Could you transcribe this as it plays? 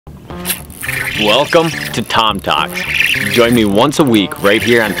Welcome to Tom Talks. Join me once a week right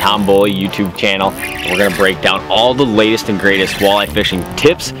here on Tom Boley YouTube channel. We're going to break down all the latest and greatest walleye fishing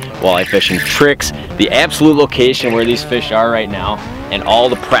tips, walleye fishing tricks, the absolute location where these fish are right now, and all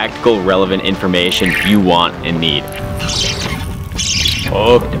the practical relevant information you want and need.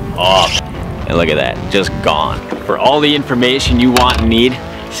 Hooked up. And look at that, just gone. For all the information you want and need,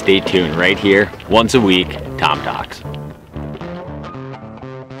 stay tuned right here once a week, Tom Talks.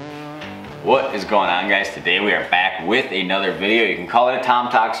 What is going on, guys? Today we are back with another video. You can call it a Tom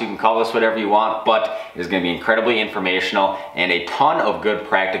Talks, you can call this whatever you want, but it is going to be incredibly informational and a ton of good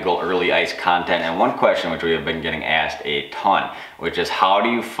practical early ice content. And one question which we have been getting asked a ton, which is how do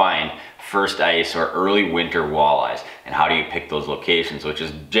you find first ice or early winter walleyes, and how do you pick those locations, which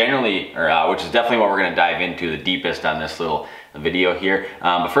is generally, which is definitely what we're going to dive into the deepest on this little video here.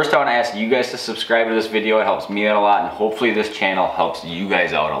 But first I want to ask you guys to subscribe to this video. It helps me out a lot, and hopefully this channel helps you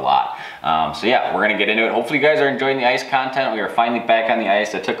guys out a lot. So yeah, we're gonna get into it. Hopefully you guys are enjoying the ice content. We are finally back on the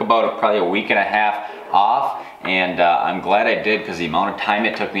ice. I took about probably a week and a half off, and I'm glad I did, because the amount of time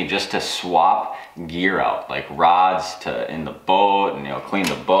it took me just to swap gear out, like rods in the boat, and clean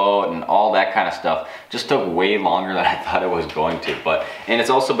the boat and all that kind of stuff, just took way longer than I thought it was going to. And it's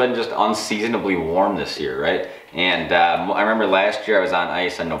also been just unseasonably warm this year, right? And I remember last year I was on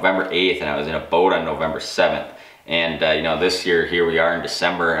ice on November 8th and I was in a boat on November 7th. And this year, here we are in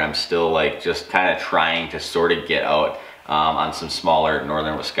December, and I'm still like just kind of trying to sort of get out on some smaller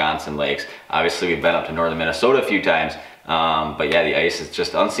northern Wisconsin lakes. Obviously we've been up to northern Minnesota a few times, but yeah, the ice is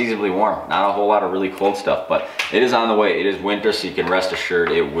just unseasonably warm. Not a whole lot of really cold stuff, but it is on the way. It is winter, so you can rest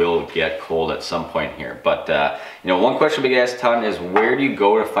assured it will get cold at some point here. But one question we get asked a ton is, where do you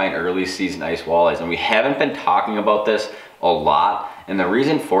go to find early season ice walleyes? And we haven't been talking about this a lot, and the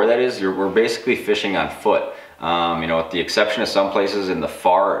reason for that is we're basically fishing on foot. With the exception of some places in the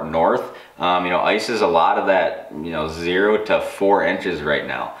far north, ice is a lot of that, 0 to 4 inches right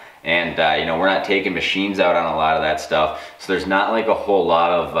now. And, we're not taking machines out on a lot of that stuff. So there's not like a whole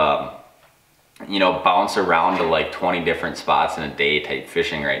lot of, bounce around to like 20 different spots in a day type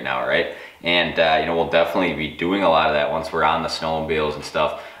fishing right now, right? And, we'll definitely be doing a lot of that once we're on the snowmobiles and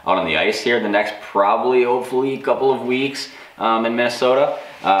stuff out on the ice here the next hopefully couple of weeks in Minnesota.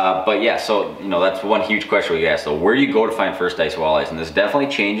 But yeah, so that's one huge question we asked. So where do you go to find first ice walleyes? And this definitely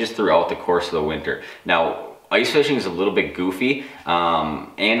changes throughout the course of the winter. Now, ice fishing is a little bit goofy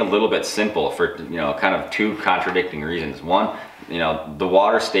and a little bit simple for kind of two contradicting reasons. One, the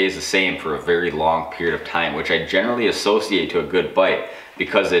water stays the same for a very long period of time, which I generally associate to a good bite,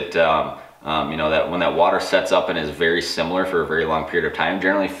 because it that when that water sets up and is very similar for a very long period of time,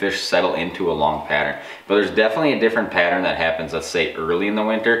 generally fish settle into a long pattern. But there's definitely a different pattern that happens, let's say early in the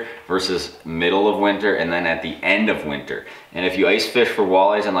winter versus middle of winter, and then at the end of winter. And if you ice fish for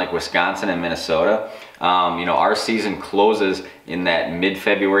walleyes in like Wisconsin and Minnesota, our season closes in that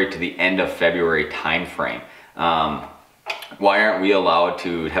mid-February to the end of February time frame. Why aren't we allowed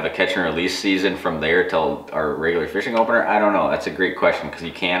to have a catch and release season from there till our regular fishing opener? I don't know. That's a great question, because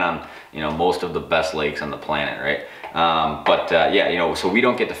you can on most of the best lakes on the planet, right? Yeah, so we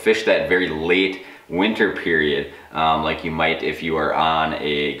don't get to fish that very late winter period like you might if you are on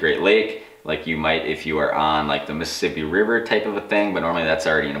a Great Lake, like you might if you are on like the Mississippi River type of a thing, but normally that's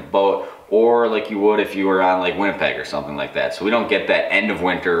already in a boat, or like you would if you were on Lake Winnipeg or something like that. So we don't get that end of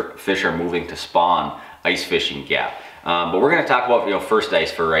winter fish are moving to spawn ice fishing gap. But we're going to talk about first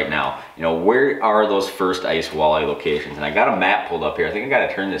ice for right now. Where are those first ice walleye locations? And I got a map pulled up here. I think I got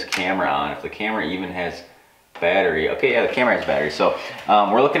to turn this camera on, if the camera even has battery. Okay, yeah, the camera has battery. So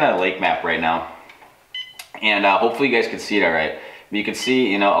we're looking at a lake map right now, and hopefully you guys can see it all right. But you can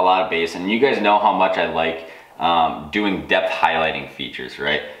see a lot of basin. You guys know how much I like doing depth highlighting features,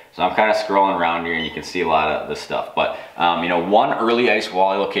 right? So I'm kind of scrolling around here and you can see a lot of this stuff. But one early ice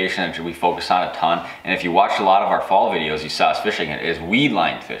walleye location that we focus on a ton, and if you watched a lot of our fall videos, you saw us fishing it, is weed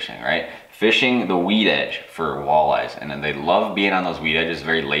line fishing, right? Fishing the weed edge for walleyes. And then they love being on those weed edges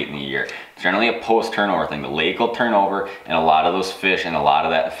very late in the year. It's generally a post turnover thing. The lake will turn over and a lot of those fish and a lot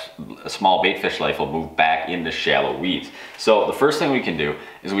of that small bait fish life will move back into shallow weeds. So the first thing we can do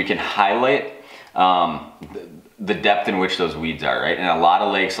is we can highlight the depth in which those weeds are, right? And a lot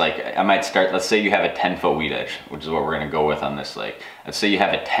of lakes, like I might start, let's say you have a 10-foot weed edge, which is what we're gonna go with on this lake. Let's say you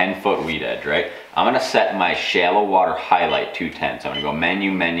have a 10-foot weed edge, right? I'm gonna set my shallow water highlight to 10. So I'm gonna go menu,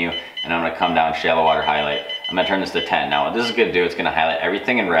 and I'm gonna come down shallow water highlight. I'm gonna turn this to 10. Now what this is gonna do, it's gonna highlight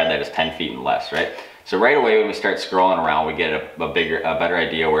everything in red that is 10 feet and less, right? So right away when we start scrolling around, we get a better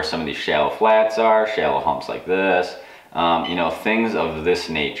idea where some of these shallow flats are, shallow humps like this, things of this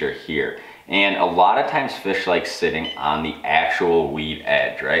nature here. And a lot of times fish like sitting on the actual weed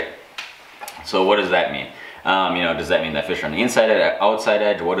edge, right? So what does that mean? You know, does that mean that fish are on the inside edge, outside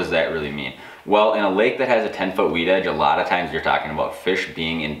edge? What does that really mean? Well, in a lake that has a 10-foot weed edge, a lot of times you're talking about fish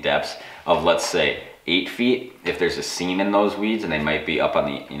being in depths of, let's say, 8 feet. If there's a seam in those weeds, and they might be up on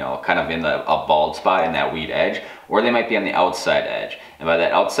the, you know, kind of in a bald spot in that weed edge, or they might be on the outside edge. And by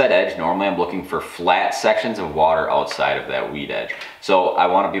that outside edge, normally I'm looking for flat sections of water outside of that weed edge. So I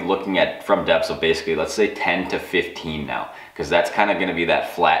want to be looking at from depths of basically, let's say 10 to 15 now, because that's kind of going to be that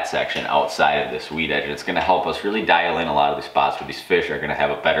flat section outside of this weed edge. And it's going to help us really dial in a lot of these spots where these fish are going to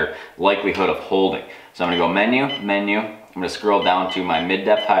have a better likelihood of holding. So I'm going to go menu, menu. I'm going to scroll down to my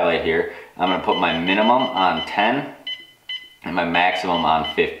mid-depth highlight here. I'm going to put my minimum on 10 and my maximum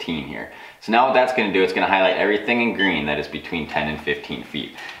on 15 here. So now what that's going to do, it's going to highlight everything in green that is between 10 and 15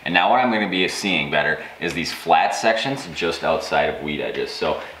 feet. And now what I'm going to be seeing better is these flat sections just outside of weed edges.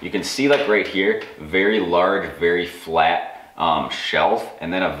 So you can see, like right here, very large, very flat shelf,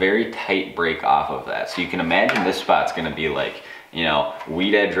 and then a very tight break off of that. So you can imagine this spot's going to be like, you know,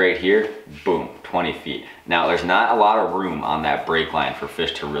 weed edge right here, boom, 20 feet. Now there's not a lot of room on that break line for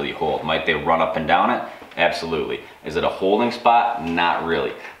fish to really hold. Might they run up and down it? Absolutely. Is it a holding spot? Not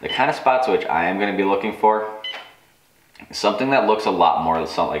really. The kind of spots which I am going to be looking for is something that looks a lot more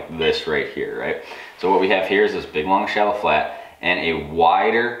like this right here, right? So what we have here is this big long shallow flat and a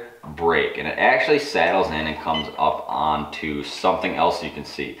wider break, and it actually saddles in and comes up onto something else you can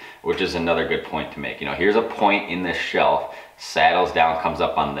see, which is another good point to make. You know, here's a point in this shelf, saddles down, comes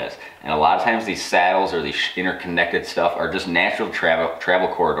up on this, and a lot of times these saddles or these interconnected stuff are just natural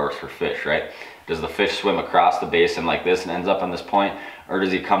travel corridors for fish, right? Does the fish swim across the basin like this and ends up on this point, or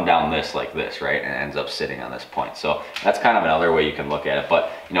does he come down this like this, right, and ends up sitting on this point? So that's kind of another way you can look at it.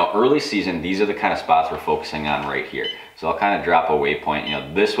 But you know, early season, these are the kind of spots we're focusing on right here. So I'll kind of drop a waypoint. You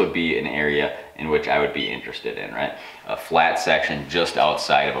know, this would be an area in which I would be interested in, right? A flat section just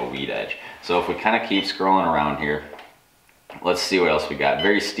outside of a weed edge. So if we kind of keep scrolling around here, let's see what else we got.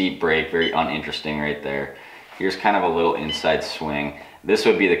 Very steep break, very uninteresting right there. Here's kind of a little inside swing. This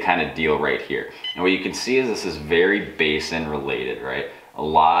would be the kind of deal right here. And what you can see is this is very basin related, right? A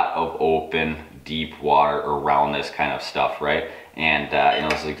lot of open, deep water around this kind of stuff, right? And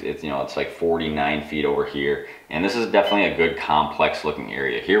you know, it's like 49 feet over here. And this is definitely a good complex looking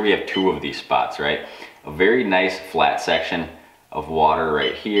area. Here we have two of these spots, right? A very nice flat section of water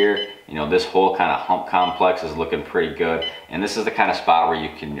right here. You know, this whole kind of hump complex is looking pretty good. And this is the kind of spot where you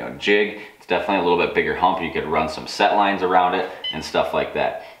can, you know, jig. It's definitely a little bit bigger hump. You could run some set lines around it and stuff like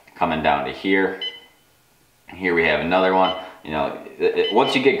that. Coming down to here. Here we have another one. You know,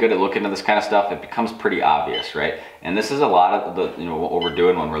 once you get good at looking at this kind of stuff, it becomes pretty obvious, right? And this is a lot of the, you know, what we're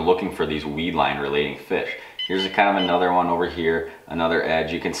doing when we're looking for these weed line relating fish. Here's a kind of another one over here, another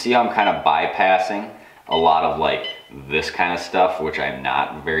edge. You can see how I'm kind of bypassing a lot of like this kind of stuff, which I'm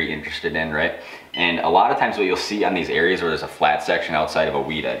not very interested in, right? And a lot of times what you'll see on these areas where there's a flat section outside of a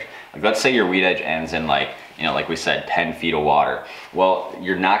weed edge, like let's say your weed edge ends in like, you know, like we said, 10 feet of water. Well,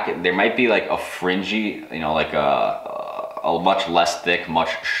 you're not, there might be like a fringy, you know, like a much less thick, much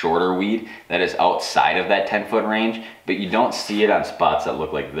shorter weed that is outside of that 10-foot range, but you don't see it on spots that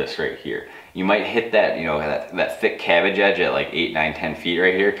look like this right here. You might hit that, you know, that thick cabbage edge at like 8, 9, 10 feet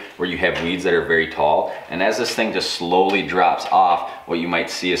right here, where you have weeds that are very tall. And as this thing just slowly drops off, what you might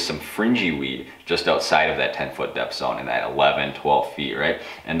see is some fringy weed just outside of that 10-foot depth zone in that 11, 12 feet, right?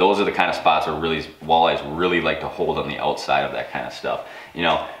 And those are the kind of spots where really walleyes really like to hold on the outside of that kind of stuff. You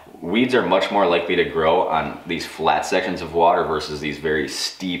know, weeds are much more likely to grow on these flat sections of water versus these very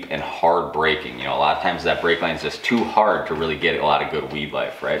steep and hard breaking. You know, a lot of times that break line is just too hard to really get a lot of good weed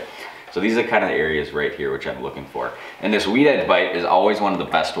life, right? So these are kind of the areas right here which I'm looking for. And this weed edge bite is always one of the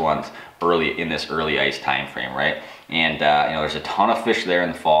best ones early in this early ice time frame, right? And you know, there's a ton of fish there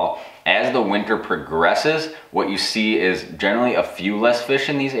in the fall. As the winter progresses, what you see is generally a few less fish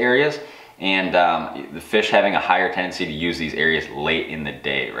in these areas, and the fish having a higher tendency to use these areas late in the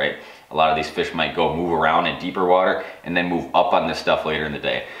day, right? A lot of these fish might go move around in deeper water and then move up on this stuff later in the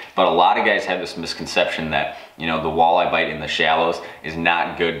day. But a lot of guys have this misconception that, you know, the walleye bite in the shallows is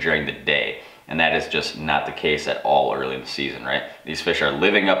not good during the day. And that is just not the case at all early in the season, right? These fish are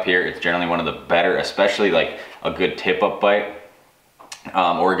living up here. It's generally one of the better, especially like a good tip-up bite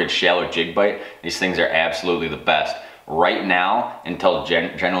or a good shallow jig bite. These things are absolutely the best right now until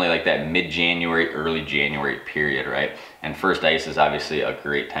generally like that mid-January, early January period, right? And first ice is obviously a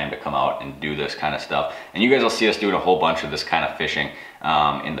great time to come out and do this kind of stuff. And you guys will see us doing a whole bunch of this kind of fishing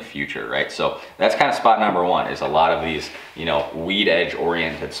in the future, right? So that's kind of spot number one, is a lot of these, you know, weed edge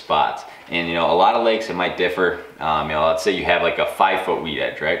oriented spots. And you know, a lot of lakes it might differ. You know, let's say you have like a 5-foot weed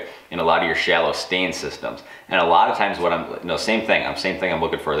edge, right? in a lot of your shallow stain systems. And a lot of times what same thing I'm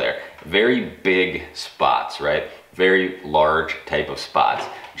looking for there. Very big spots, right? Very large type of spots,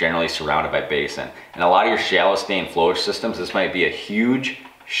 generally surrounded by basin. And a lot of your shallow stain flowage systems, this might be a huge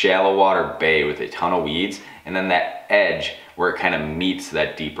shallow water bay with a ton of weeds, and then that edge where it kind of meets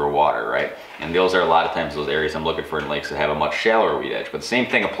that deeper water, right? And those are a lot of times those areas I'm looking for in lakes that have a much shallower weed edge. But the same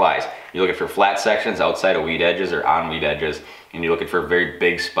thing applies. You're looking for flat sections outside of weed edges or on weed edges, and you're looking for very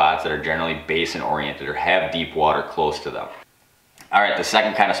big spots that are generally basin oriented or have deep water close to them. All right, the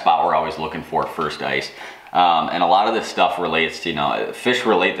second kind of spot we're always looking for first ice. And a lot of this stuff relates to, fish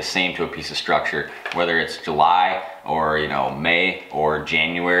relate the same to a piece of structure, whether it's July or, May or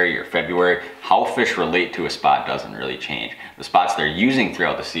January or February. How fish relate to a spot doesn't really change. The spots they're using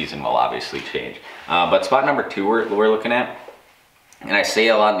throughout the season will obviously change. But spot number 2 we're looking at, and I say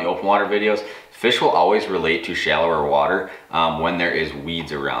a lot in the open water videos, fish will always relate to shallower water when there is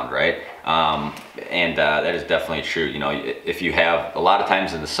weeds around, right? That is definitely true. If you have, a lot of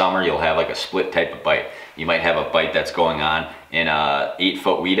times in the summer, you'll have like a split type of bite. You might have a bite that's going on in a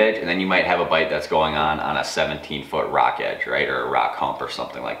 8-foot weed edge, and then you might have a bite that's going on a 17-foot rock edge, right? Or a rock hump or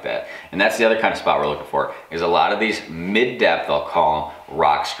something like that. And that's the other kind of spot we're looking for, is a lot of these mid-depth, I'll call them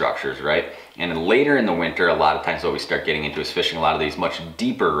rock structures, right? And then later in the winter, a lot of times what we start getting into is fishing a lot of these much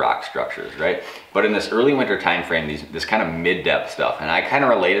deeper rock structures, right? But in this early winter time frame, this kind of mid-depth stuff, and I kind of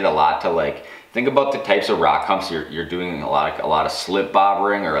related a lot to, like, think about the types of rock humps you're doing a lot of slip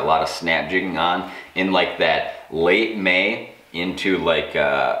bobbering or a lot of snap jigging on in like that late May into like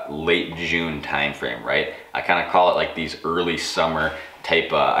late June time frame, right? I kind of call it like these early summer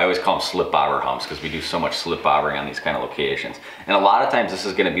type, I always call them slip bobber humps because we do so much slip bobbering on these kind of locations. And a lot of times this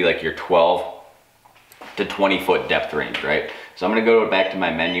is going to be like your 12 to 20 foot depth range, right? So I'm going to go back to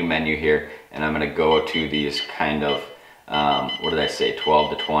my menu here, and I'm going to go to these kind of, what did I say,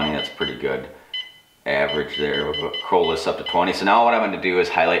 12 to 20, that's pretty good. Average there, we'll scroll this up to 20. So now what I'm going to do is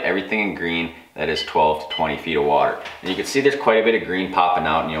highlight everything in green that is 12 to 20 feet of water. And you can see there's quite a bit of green popping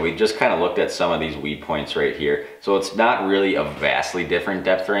out. And, we just kind of looked at some of these weed points right here. So it's not really a vastly different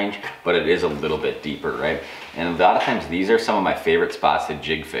depth range, but it is a little bit deeper, right? And a lot of times these are some of my favorite spots to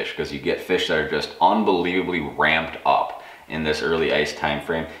jig fish because you get fish that are just unbelievably ramped up in this early ice time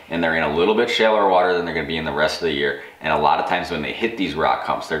frame, and they're in a little bit shallower water than they're going to be in the rest of the year. And a lot of times when they hit these rock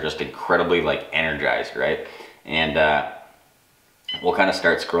humps, they're just incredibly like energized, right? And we'll kind of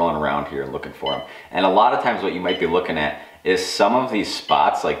start scrolling around here looking for them. And a lot of times what you might be looking at is some of these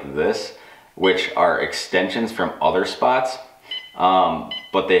spots like this, which are extensions from other spots,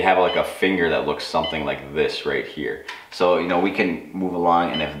 but they have like a finger that looks something like this right here. So we can move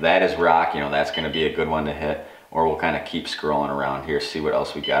along, and if that is rock, that's going to be a good one to hit. Or we'll kind of keep scrolling around here, see what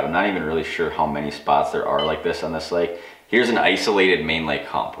else we got. I'm not even really sure how many spots there are like this on this lake. Here's an isolated main lake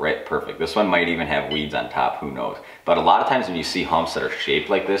hump, right? Perfect. This one might even have weeds on top, who knows. But a lot of times when you see humps that are shaped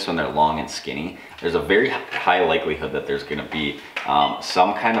like this, when they're long and skinny, there's a very high likelihood that there's gonna be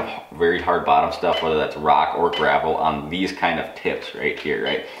some kind of very hard bottom stuff, whether that's rock or gravel, on these kind of tips right here,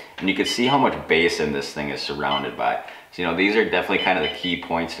 right? And you can see how much basin this thing is surrounded by. So, these are definitely kind of the key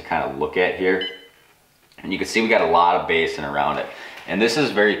points to kind of look at here. And you can see we got a lot of basin around it. And this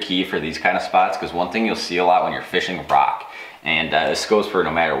is very key for these kind of spots, because one thing you'll see a lot when you're fishing rock, and this goes for no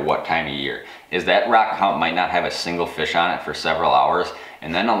matter what time of year, is that rock hump might not have a single fish on it for several hours.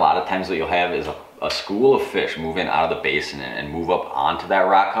 And then a lot of times what you'll have is a school of fish move in out of the basin and move up onto that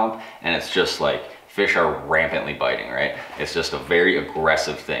rock hump. And it's just like, fish are rampantly biting, right? It's just a very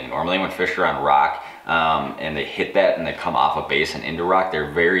aggressive thing. Normally when fish are on rock and they hit that and they come off a basin into rock, they're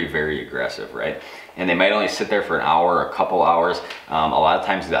very, very aggressive, right? And they might only sit there for an hour or a couple hours. A lot of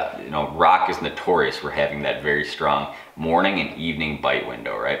times that, rock is notorious for having that very strong morning and evening bite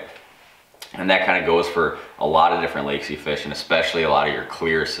window, right? And that kind of goes for a lot of different lakes you fish, and especially a lot of your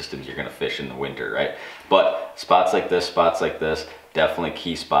clear systems you're going to fish in the winter, right? But spots like this, definitely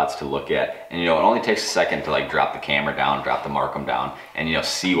key spots to look at. And it only takes a second to like drop the camera down, drop the Markham down, and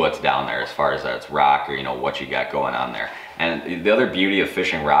see what's down there as far as that's rock or what you got going on there. And the other beauty of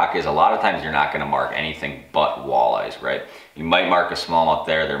fishing rock is a lot of times you're not going to mark anything but walleyes, right? You might mark a smallmouth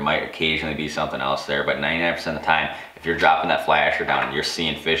there, there might occasionally be something else there, but 99% of the time, if you're dropping that flasher down and you're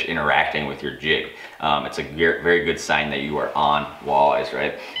seeing fish interacting with your jig, it's a very good sign that you are on walleyes,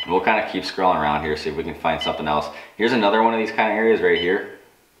 right? And we'll kind of keep scrolling around here, see if we can find something else. Here's another one of these kind of areas right here,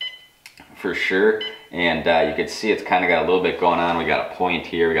 for sure. And you can see it's kind of got a little bit going on. We got a point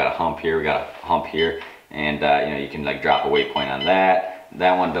here, we got a hump here, we got a hump here. And you can like drop a waypoint on that.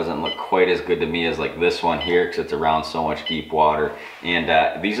 That one doesn't look quite as good to me as like this one here, because it's around so much deep water.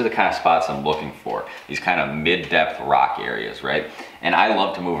 And these are the kind of spots I'm looking for, these kind of mid-depth rock areas, right? And I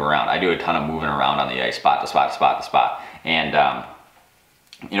love to move around. I do a ton of moving around on the ice, spot to spot to spot to spot. And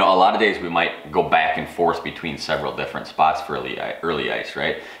you know, a lot of days we might go back and forth between several different spots for early ice,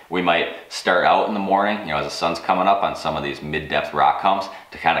 right? We might start out in the morning, you know, as the sun's coming up, on some of these mid-depth rock humps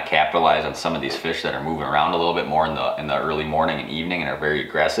to kind of capitalize on some of these fish that are moving around a little bit more in the early morning and evening and are very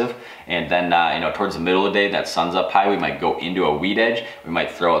aggressive. And then, you know, towards the middle of the day, that sun's up high, we might go into a weed edge. We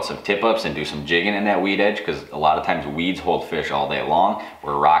might throw out some tip-ups and do some jigging in that weed edge, because a lot of times weeds hold fish all day long,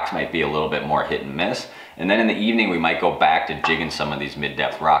 where rocks might be a little bit more hit and miss. And then in the evening, we might go back to jigging some of these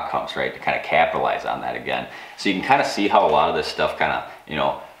mid-depth rock humps, right, to kind of capitalize on that again. So you can kind of see how a lot of this stuff kind of, you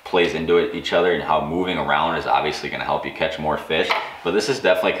know, plays into each other, and how moving around is obviously going to help you catch more fish. But this is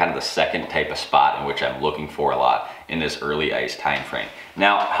definitely kind of the second type of spot in which I'm looking for a lot in this early ice time frame.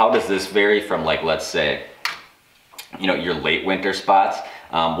 Now, how does this vary from, like, let's say, you know, your late winter spots?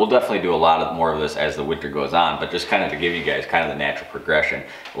 We'll definitely do a lot more of this as the winter goes on, but just kind of to give you guys kind of the natural progression.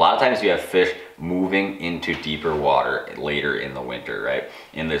 A lot of times you have fish moving into deeper water later in the winter, right?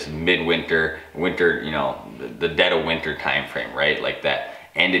 In this midwinter, winter, you know, the dead of winter time frame, right? Like that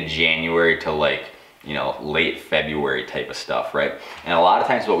end of January to, like, you know, late February type of stuff, right? And a lot of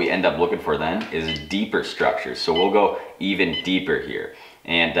times what we end up looking for then is deeper structures. So we'll go even deeper here.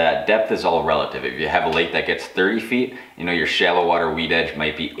 And depth is all relative. If you have a lake that gets 30 feet, you know, your shallow water weed edge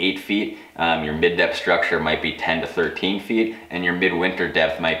might be 8 feet, your mid-depth structure might be 10 to 13 feet, and your midwinter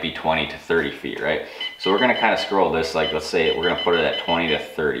depth might be 20 to 30 feet, right? So we're gonna kind of scroll this, like, let's say we're gonna put it at 20 to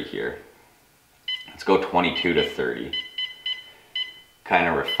 30 here. Let's go 22 to 30. Kind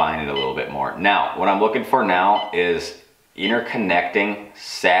of refine it a little bit more. Now, what I'm looking for now is interconnecting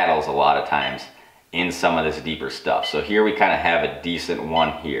saddles a lot of times in some of this deeper stuff. So here we kind of have a decent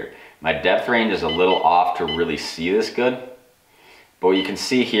one here. My depth range is a little off to really see this good, but what you can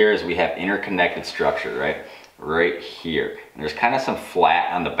see here is we have interconnected structure, right here. And there's kind of some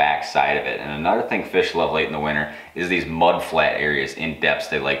flat on the back side of it. And another thing fish love late in the winter is these mud flat areas in depths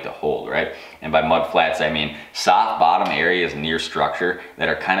they like to hold, right? And by mud flats, I mean soft bottom areas near structure that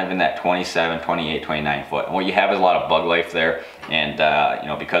are kind of in that 27, 28, 29 foot. And what you have is a lot of bug life there. And you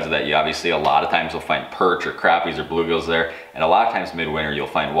know, because of that, you obviously a lot of times will find perch or crappies or bluegills there. And a lot of times midwinter, you'll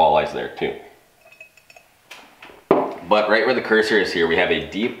find walleyes there too. But right where the cursor is here, we have a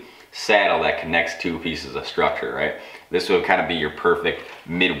deep saddle that connects two pieces of structure, right? This would kind of be your perfect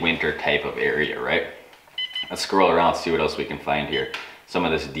midwinter type of area, right? Let's scroll around, see what else we can find here. Some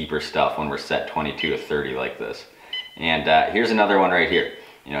of this deeper stuff when we're set 22 to 30 like this. And here's another one right here.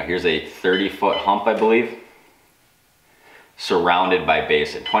 You know, here's a 30-foot hump, I believe, surrounded by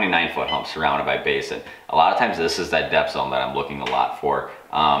basin, 29-foot hump surrounded by basin. A lot of times this is that depth zone that I'm looking a lot for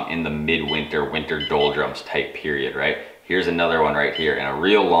in the midwinter, winter doldrums type period, right? Here's another one right here, and a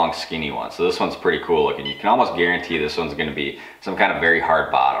real long skinny one. So this one's pretty cool looking. You can almost guarantee this one's gonna be some kind of very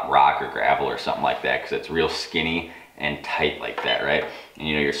hard bottom, rock or gravel or something like that, because it's real skinny and tight like that, right? And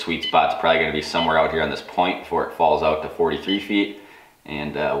you know, your sweet spot's probably gonna be somewhere out here on this point before it falls out to 43 feet.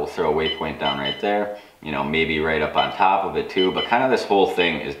 And we'll throw a waypoint down right there. You know, maybe right up on top of it too, but kind of this whole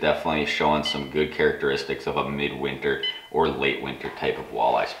thing is definitely showing some good characteristics of a midwinter or late winter type of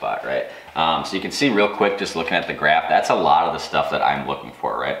walleye spot, right? So you can see real quick, just looking at the graph, that's a lot of the stuff that I'm looking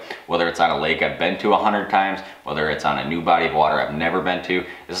for, right? Whether it's on a lake I've been to 100 times, whether it's on a new body of water I've never been to,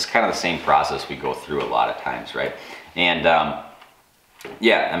 this is kind of the same process we go through a lot of times, right? And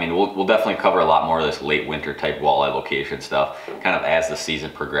yeah, I mean, we'll definitely cover a lot more of this late winter type walleye location stuff kind of as the season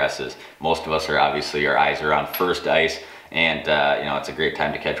progresses. Most of us are obviously, our eyes are on first ice, and you know, it's a great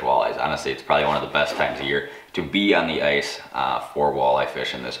time to catch walleyes. Honestly, it's probably one of the best times of year to be on the ice for walleye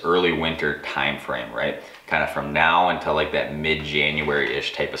fishing, this early winter time frame, right? Kind of from now until like that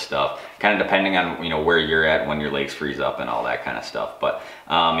mid-January-ish type of stuff, kind of depending on, you know, where you're at, when your lakes freeze up and all that kind of stuff. But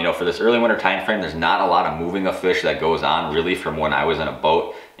you know, for this early winter time frame, there's not a lot of moving of fish that goes on really from when I was in a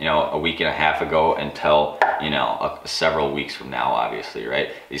boat, you know, a week and a half ago until, you know, several weeks from now, obviously,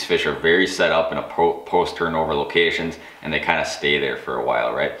 right? These fish are very set up in a post-turnover locations, and they kind of stay there for a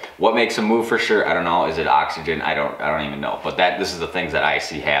while, right? What makes them move for sure? I don't know. Is it oxygen? I don't even know. But this is the things that I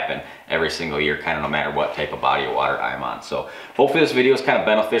see happen every single year, kind of no matter what type of body of water I'm on. So hopefully this video is kind of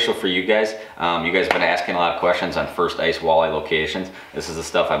beneficial for you guys. You guys have been asking a lot of questions on first ice walleye locations. This is the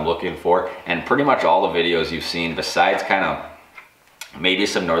stuff I'm looking for, and pretty much all the videos you've seen, besides kind of maybe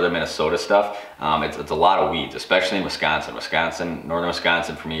some northern Minnesota stuff, it's a lot of weeds, especially in Wisconsin. Northern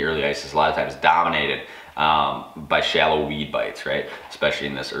Wisconsin for me, early ice is a lot of times dominated by shallow weed bites, right? Especially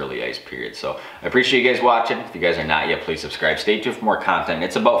in this early ice period. So I appreciate you guys watching. If you guys are not yet, please subscribe. Stay tuned for more content.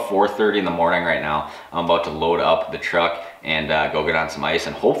 It's about 4:30 in the morning right now. I'm about to load up the truck and go get on some ice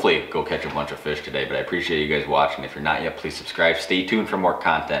and hopefully go catch a bunch of fish today. But I appreciate you guys watching. If you're not yet, please subscribe. Stay tuned for more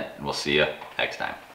content, and we'll see you next time.